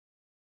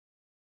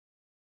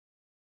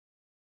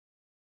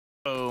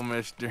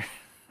mister.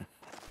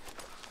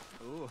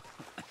 Ooh.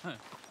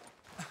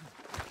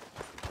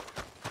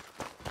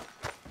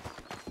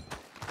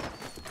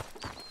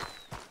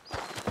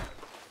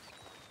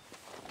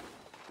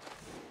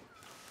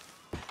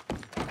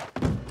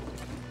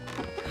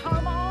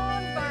 Come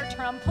on,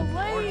 Bertram,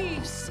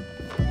 police!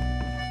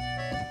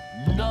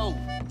 No.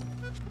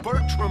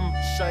 Bertram,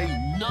 say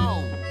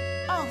no.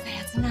 Oh,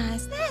 that's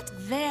nice. That's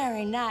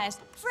very nice.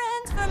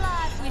 Friends for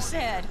life, we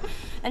said.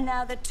 And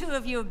now the two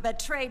of you have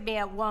betrayed me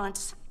at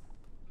once.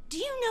 Do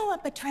you know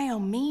what betrayal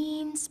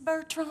means,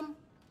 Bertram?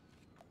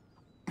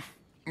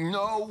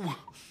 No.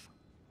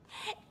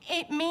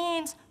 It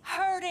means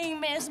hurting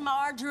Miss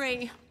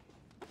Marjorie.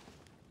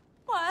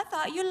 Well, I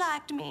thought you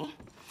liked me.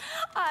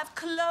 I've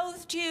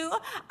clothed you.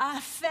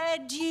 I've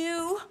fed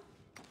you.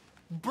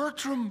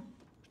 Bertram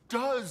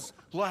does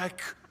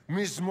like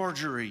Miss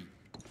Marjorie.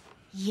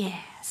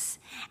 Yes,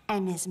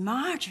 and Miss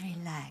Marjorie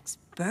likes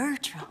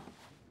Bertram.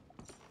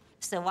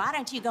 So why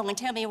don't you go and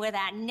tell me where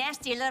that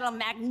nasty little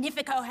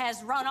Magnifico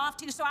has run off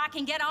to so I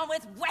can get on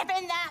with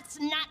whipping that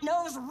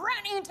snot-nose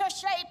right into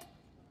shape?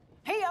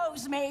 He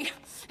owes me.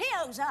 He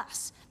owes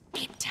us.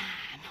 Big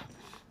time.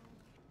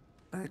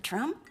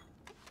 Bertram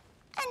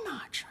and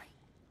Marjorie.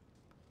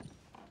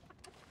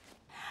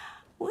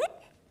 Would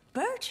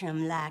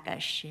Bertram like a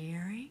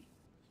sherry?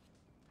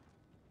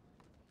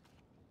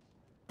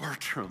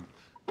 Bertram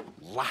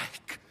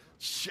like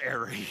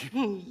sherry.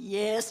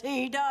 Yes,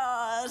 he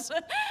does.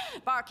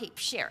 Barkeep,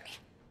 sherry.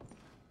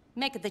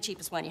 Make it the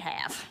cheapest one you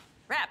have.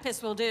 Rat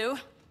piss will do.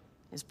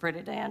 His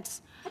pretty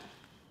dance.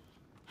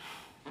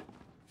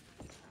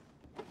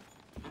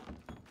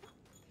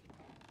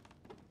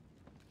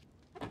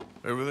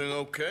 Everything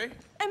okay?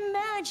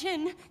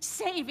 Imagine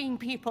saving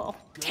people,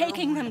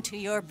 taking them to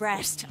your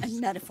breast,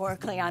 and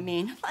metaphorically, I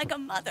mean, like a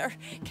mother,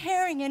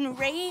 caring and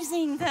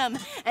raising them,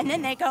 and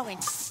then they go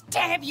and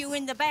stab you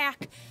in the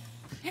back.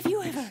 Have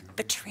you ever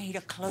betrayed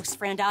a close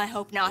friend? I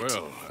hope not.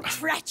 Well...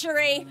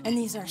 Treachery. And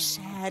these are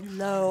sad,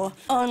 low,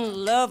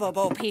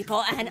 unlovable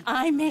people, and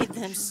I made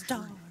them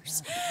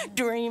stars,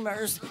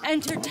 dreamers,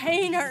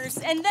 entertainers,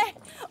 and they...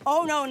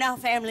 Oh, no, now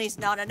family's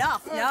not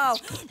enough.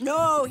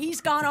 No,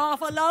 he's gone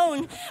off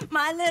alone.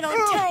 My little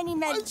tiny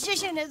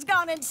magician has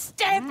gone and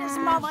stabbed his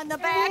mama in the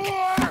back.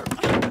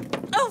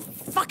 Oh,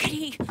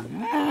 fuckity.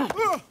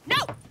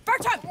 No,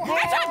 Bertram!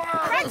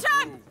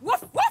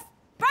 Woof, woof!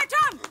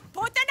 Bertram,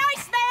 put the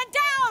nice man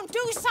down!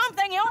 Do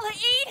something, you'll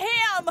eat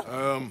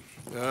him!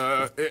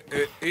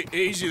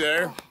 Easy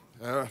there.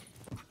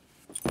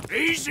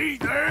 Easy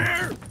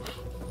there!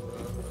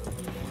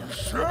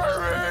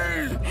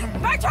 Sherry!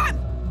 Bertram!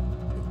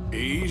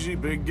 Easy,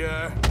 big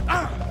guy.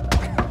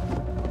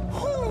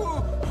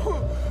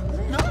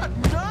 Not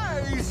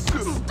nice.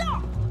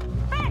 Stop!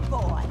 Bad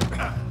boy!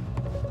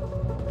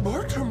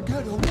 Bertram,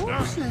 get a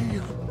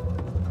whoopsie.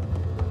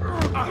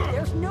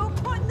 There's no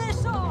putting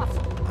this off!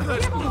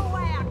 Give him a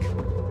whack!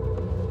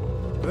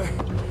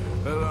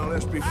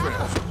 Let's be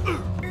friends.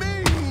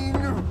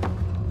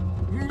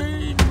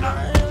 Mean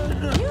man.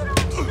 You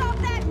don't stop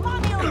that,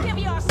 Mommy will give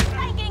you a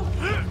spanking!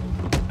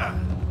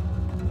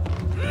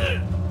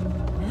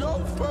 No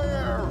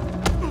fair.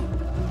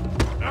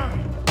 I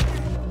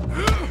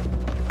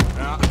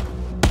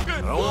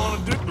don't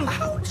want to do...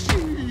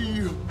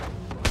 Ouchie.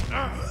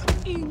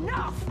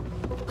 Enough!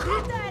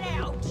 Cut that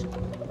out!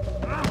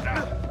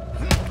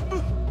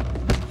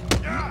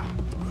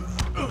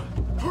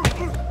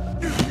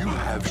 You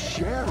have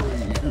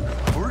sherry.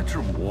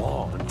 Bertram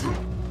want.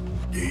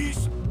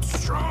 He's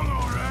strong,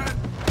 all right.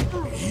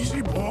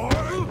 Easy, boy.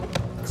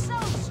 So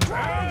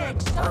strong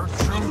and so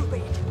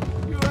stupid!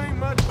 You ain't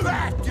much...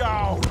 Back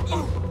down.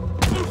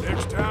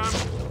 Next time,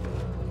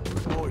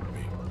 avoid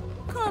me.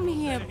 Come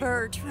here,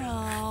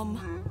 Bertram.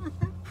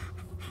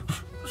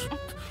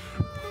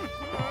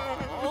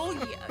 Oh,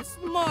 yes,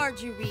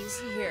 Marjorie's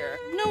here.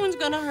 No one's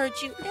gonna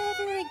hurt you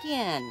ever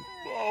again.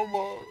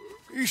 Mama,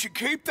 you should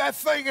keep that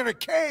thing in a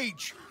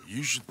cage.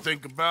 You should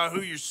think about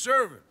who you're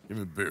serving. Give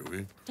me a beer, will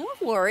you?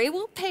 Don't worry,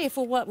 we'll pay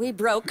for what we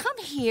broke. Come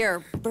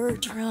here,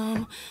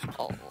 Bertram.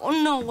 Oh,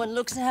 no one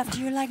looks after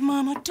you like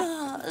Mama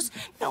does.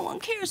 No one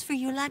cares for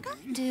you like I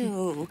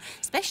do.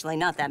 Especially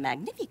not that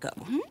Magnifico.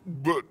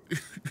 But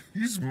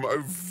he's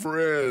my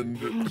friend.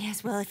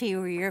 Yes, well, if he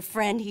were your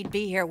friend, he'd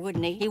be here,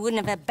 wouldn't he? He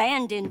wouldn't have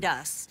abandoned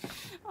us.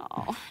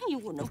 Oh, you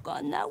wouldn't have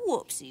gotten that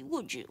whoopsie,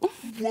 would you?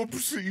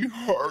 Whoopsie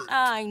heart.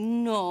 I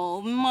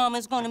know.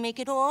 Mama's gonna make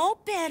it all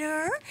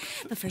better.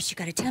 But first, you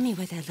gotta tell me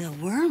where that little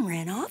worm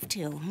ran off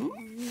to,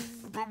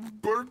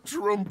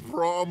 Bertram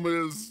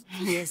promised.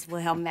 Yes,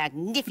 well,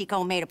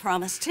 Magnifico made a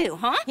promise, too,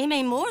 huh? He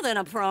made more than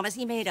a promise.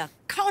 He made a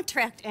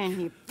contract, and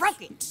he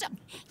broke it. So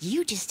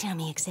you just tell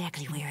me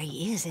exactly where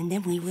he is, and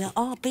then we will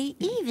all be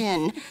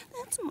even.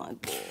 That's my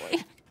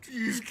boy.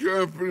 He's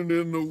camping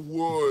in the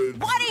woods.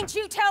 Why didn't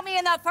you tell me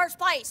in the first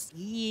place?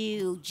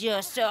 You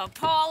just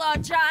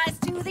apologize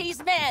to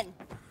these men.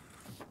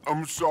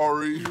 I'm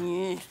sorry.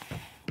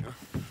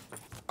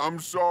 I'm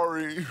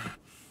sorry.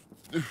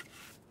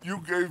 You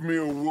gave me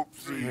a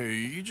whoopsie. Hey,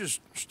 you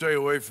just stay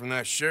away from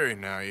that sherry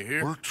now, you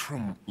hear?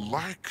 Bertram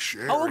likes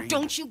sherry. Oh,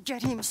 don't you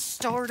get him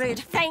started.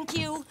 Thank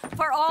you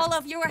for all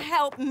of your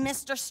help,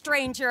 Mr.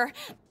 Stranger.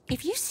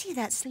 If you see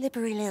that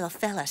slippery little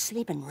fella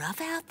sleeping rough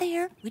out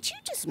there, would you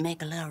just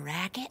make a little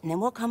racket and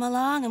then we'll come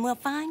along and we'll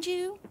find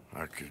you?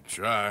 I could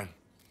try.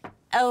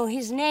 Oh,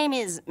 his name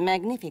is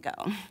Magnifico.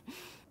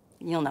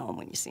 You'll know him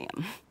when you see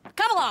him.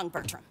 Come along,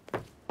 Bertram.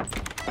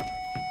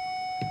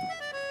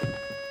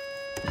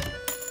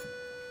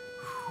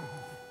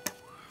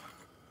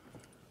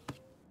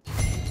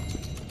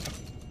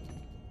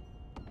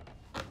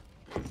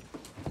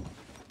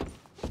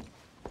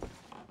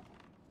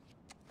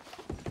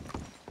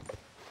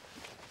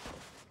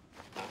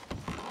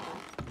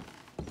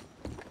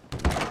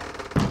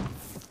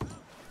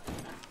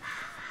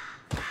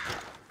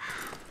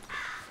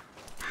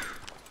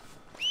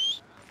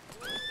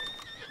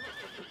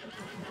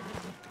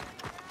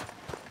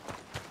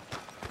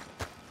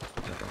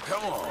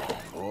 Come on,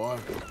 boy.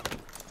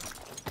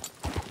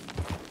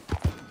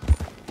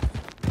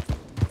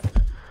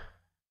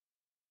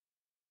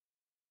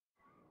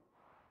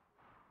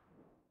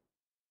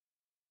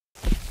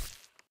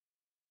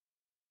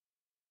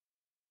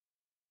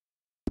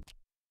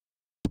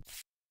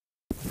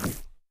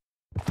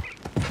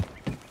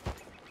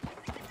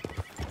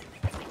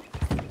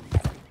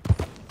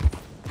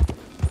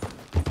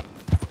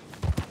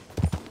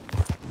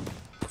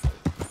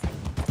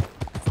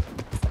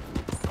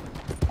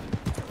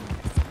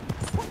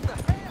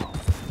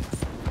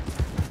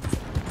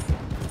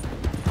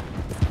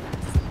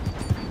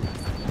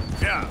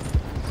 Yeah.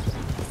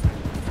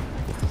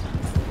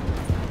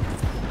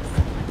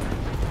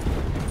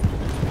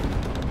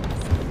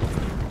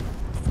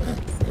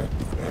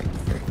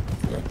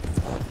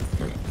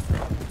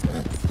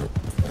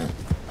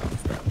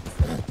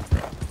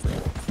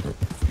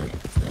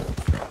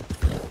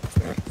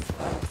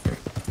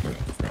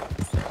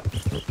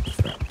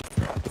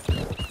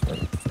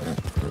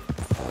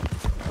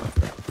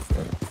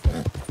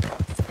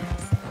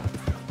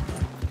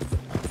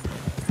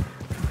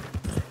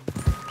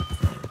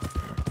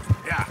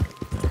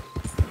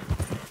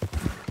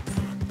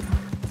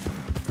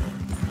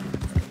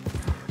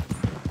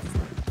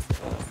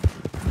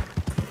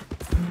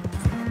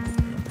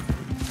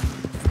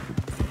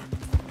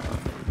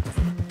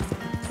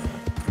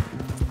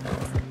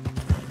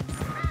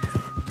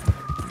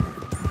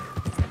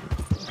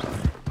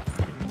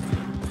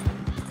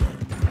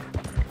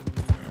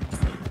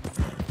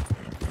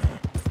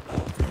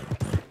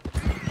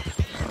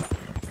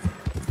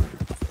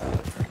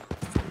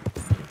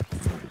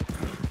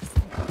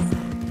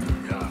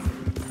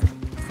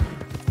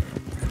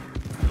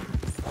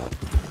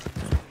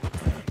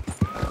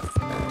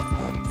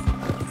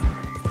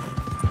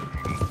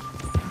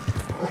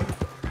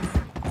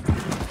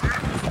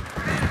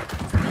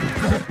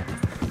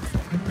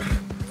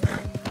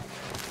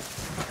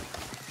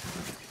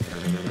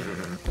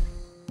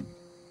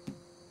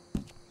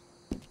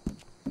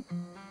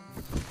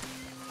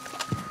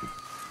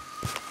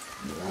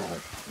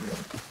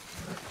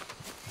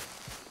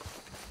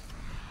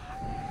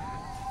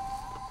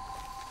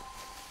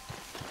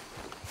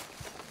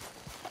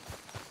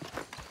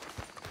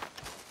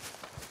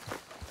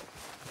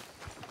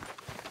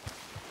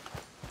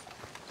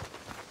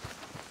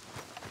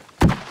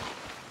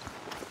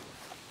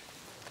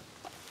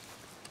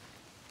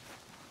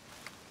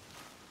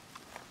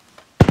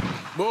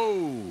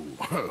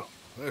 Whoa,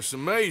 that's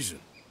amazing.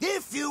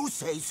 If you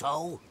say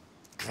so.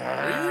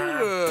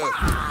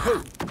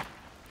 Are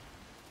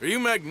you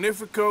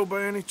Magnifico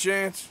by any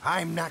chance?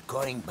 I'm not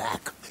going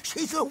back.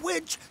 She's a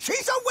witch!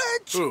 She's a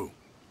witch! Who?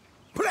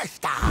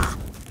 Presta!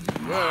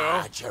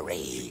 Well, Marjorie.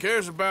 she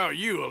cares about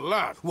you a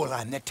lot. Well,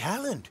 I'm the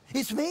talent.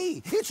 It's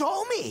me. It's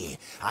all me.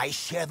 I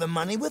share the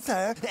money with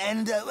her,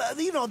 and,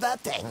 you know,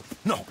 that thing.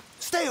 No,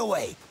 stay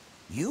away.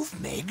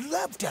 You've made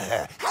love to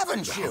her,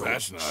 haven't you? No,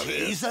 that's not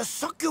it. She's a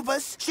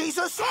succubus. She's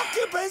a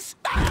succubus.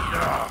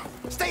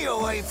 Stay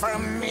away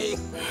from me.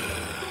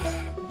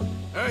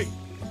 Hey,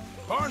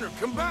 partner,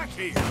 come back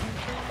here.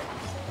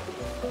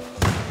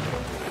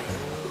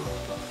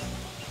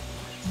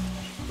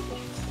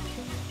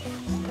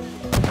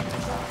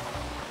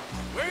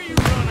 Where are you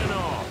running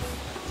off?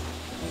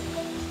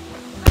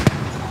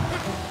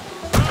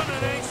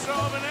 Running ain't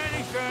solving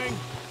anything.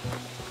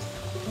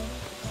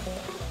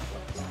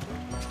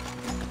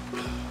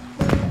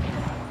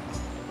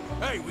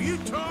 Hey, will you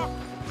talk?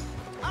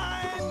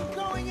 I'm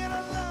going it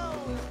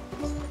alone.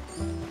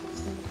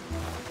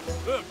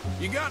 Look,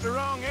 you got the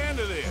wrong end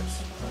of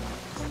this.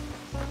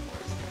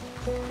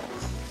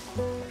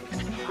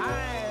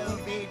 I'll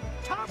be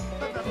top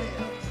of the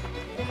bill.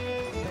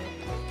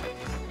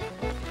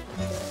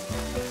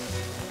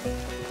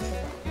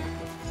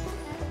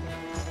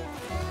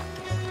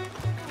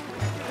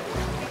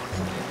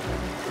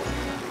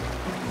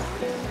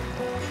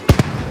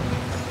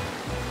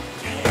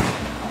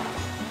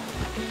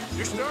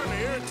 You're starting to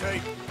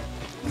irritate.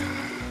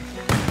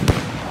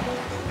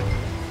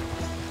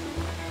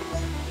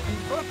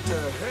 What the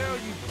hell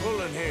you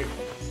pulling here?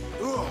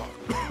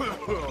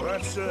 Oh,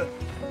 that's a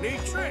neat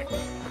trick.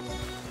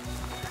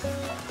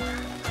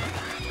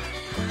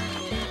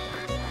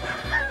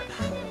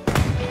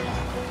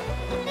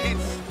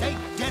 It's steak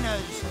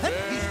dinners. He's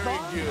Very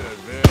gone. good,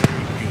 very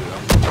good.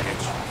 I'm gonna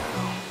get you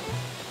now.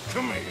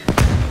 Come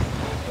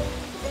here.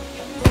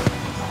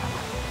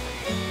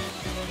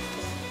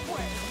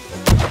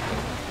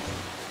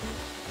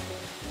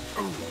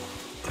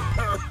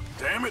 Oh.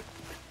 Damn it.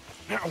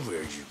 Now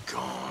where's you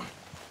gone?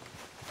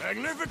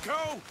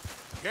 Magnifico!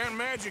 Can't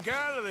magic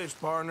out of this,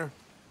 partner.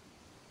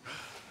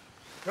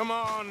 Come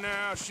on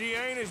now, she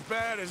ain't as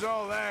bad as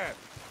all that.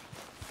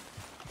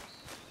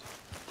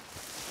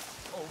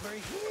 Over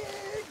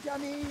here,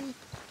 dummy.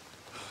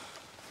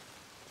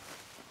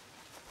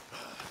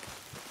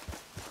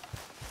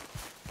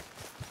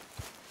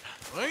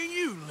 Well, ain't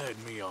you led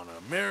me on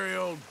a merry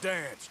old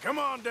dance. Come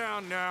on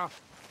down now.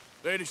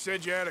 Lady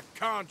said you had a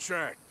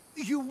contract.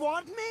 You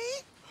want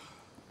me?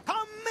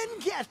 Come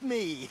and get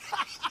me.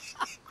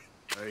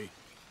 Hey,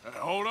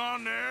 hold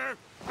on there.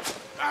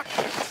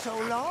 So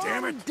long,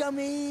 Damn it.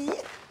 dummy.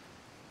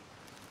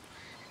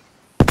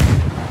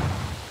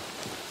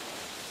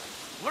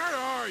 Where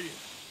are you?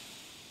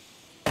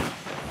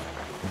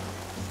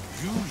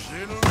 You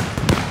little...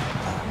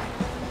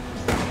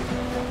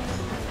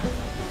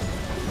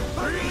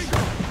 Really?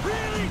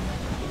 Really?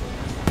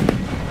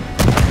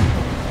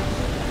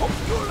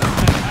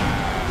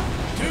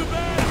 Too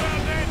bad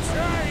about that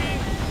train.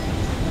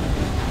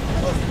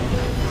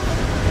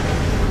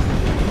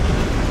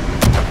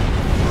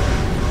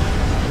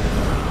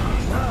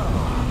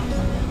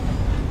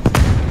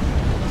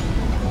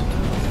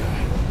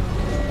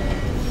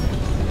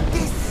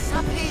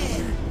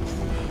 Disappear.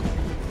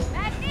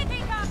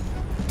 Magnifico!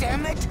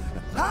 Damn it.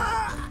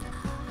 Ah!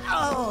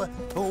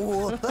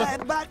 Oh,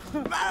 but...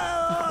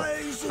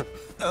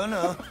 Oh,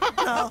 no.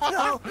 No,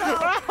 no,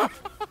 no.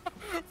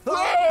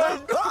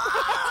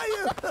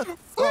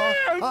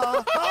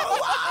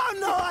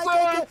 No, I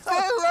can't.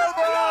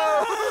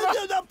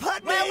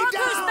 Put me Well, look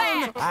who's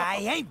down. back. I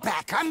ain't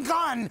back. I'm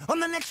gone on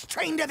the next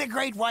train to the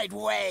Great White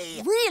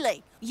Way.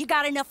 Really? You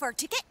got enough for a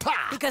ticket?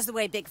 Pah. Because the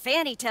way Big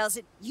Fanny tells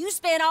it, you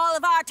spent all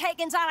of our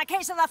takings on a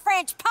case of the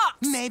French pox.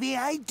 Maybe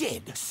I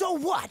did. So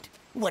what?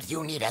 What do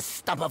you need a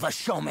stump of a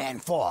showman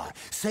for?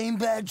 Same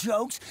bad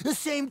jokes? The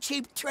same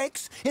cheap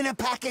tricks? In a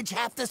package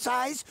half the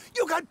size?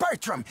 You got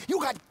Bertram. You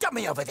got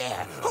Dummy over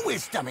there. Who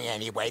is Dummy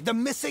anyway? The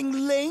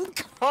missing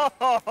link? Shut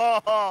up,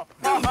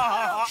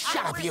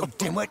 you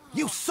dimwit.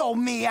 You sold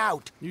me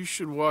out. You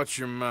should watch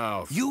your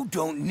mouth. You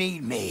don't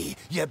need me.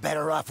 You're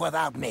better off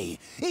without me.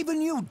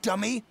 Even you,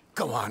 dummy.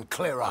 Go on,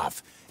 clear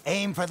off.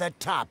 Aim for the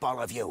top,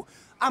 all of you.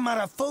 I'm out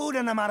of food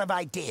and I'm out of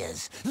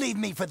ideas. Leave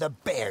me for the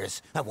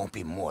bears. I won't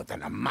be more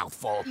than a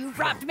mouthful. You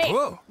robbed me.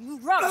 Whoa. You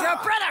robbed your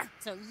brother.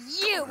 So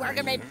you are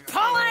gonna be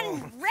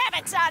pulling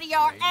rabbits out of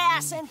your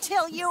ass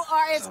until you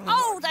are as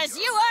old as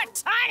you are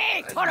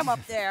tiny. Put them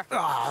up there.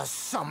 Ah,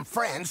 some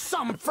friends,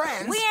 some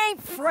friends. We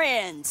ain't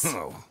friends.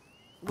 Oh,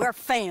 We're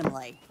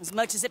family, as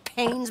much as it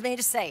pains me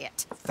to say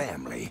it.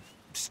 family.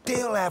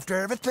 Still after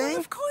everything?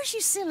 Of course,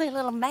 you silly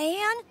little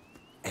man.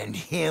 And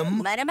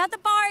him? Met him at the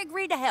bar,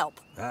 agreed to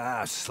help.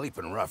 Ah,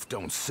 sleeping rough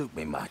don't suit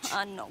me much.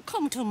 I know.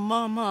 Come to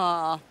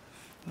Mama.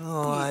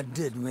 Oh, I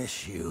did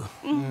miss you.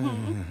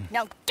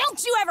 Now,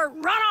 don't you ever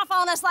run off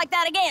on us like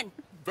that again.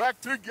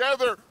 Back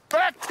together!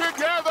 Back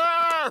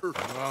together! Well,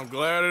 I'm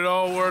glad it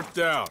all worked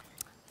out.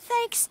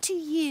 Thanks to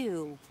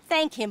you.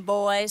 Thank him,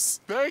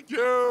 boys. Thank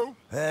you!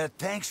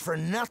 Thanks for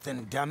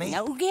nothing, dummy.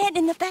 No, get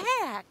in the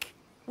back.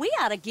 We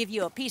ought to give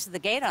you a piece of the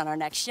gate on our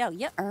next show.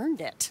 You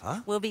earned it. Huh?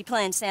 We'll be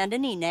playing Saint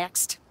Denis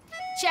next.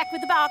 Check with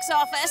the box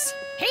office.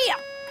 Here.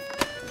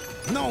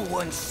 No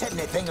one said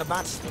anything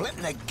about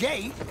splitting the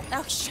gate.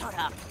 Oh, shut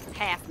up.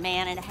 Half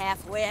man and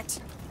half wit.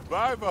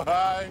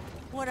 Bye-bye.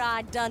 What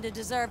I done to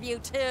deserve you,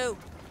 too?